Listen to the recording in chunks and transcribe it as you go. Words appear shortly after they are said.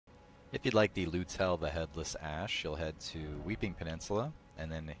If you'd like the Lhutel the Headless Ash, you'll head to Weeping Peninsula, and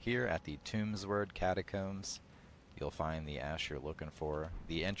then here at the Tombsword Catacombs, you'll find the ash you're looking for.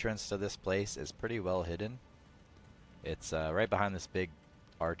 The entrance to this place is pretty well hidden. It's right behind this big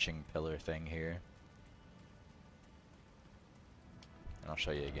arching pillar thing here. And I'll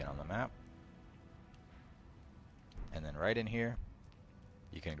show you again on the map. And then right in here,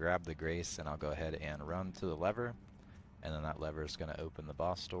 you can grab the Grace, and I'll go ahead and run to the lever. And then that lever is going to open the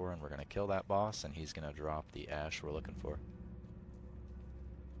boss door, and we're going to kill that boss, and he's going to drop the ash we're looking for.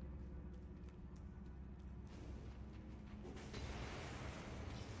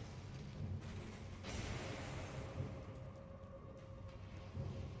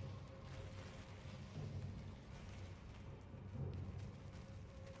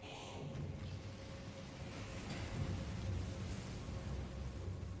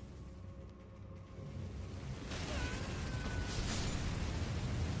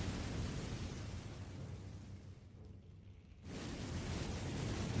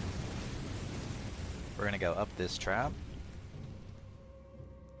 We're going to go up this trap.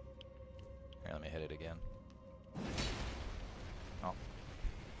 Here, let me hit it again. Oh. I'll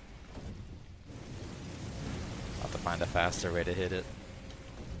have to find a faster way to hit it.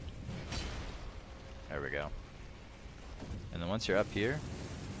 There we go. And then once you're up here,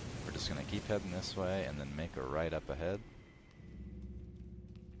 we're just going to keep heading this way and then make a right up ahead.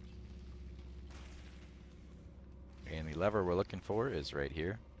 And the lever we're looking for is right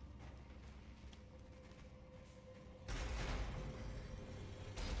here.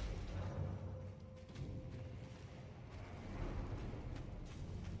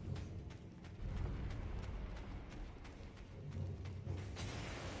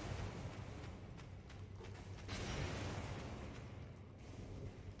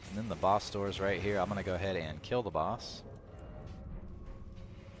 And then the boss door is right here. I'm going to go ahead and kill the boss.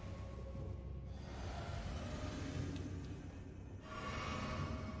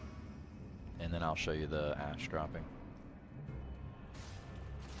 And then I'll show you the ash dropping.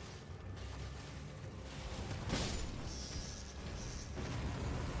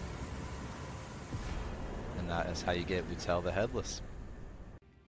 And that is how you get Lhutel the Headless.